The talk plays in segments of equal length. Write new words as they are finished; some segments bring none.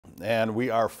and we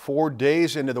are 4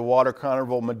 days into the Water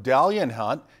Carnival Medallion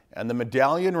hunt, and the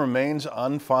medallion remains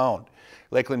unfound.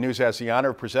 Lakeland News has the honor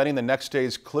of presenting the next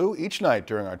day's clue each night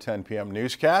during our 10 p.m.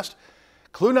 newscast.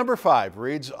 Clue number 5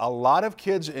 reads, a lot of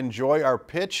kids enjoy our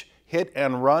pitch, hit,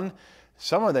 and run.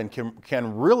 Some of them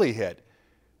can really hit.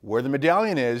 Where the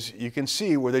medallion is, you can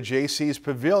see where the Jaycees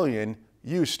pavilion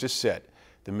used to sit.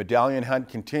 The medallion hunt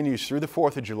continues through the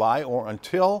 4th of July or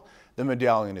until the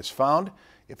medallion is found.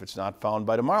 If it's not found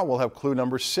by tomorrow, we'll have clue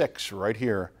number 6 right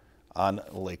here on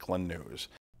Lakeland News.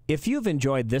 If you've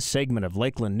enjoyed this segment of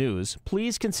Lakeland News,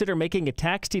 please consider making a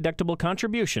tax-deductible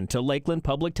contribution to Lakeland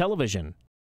Public Television.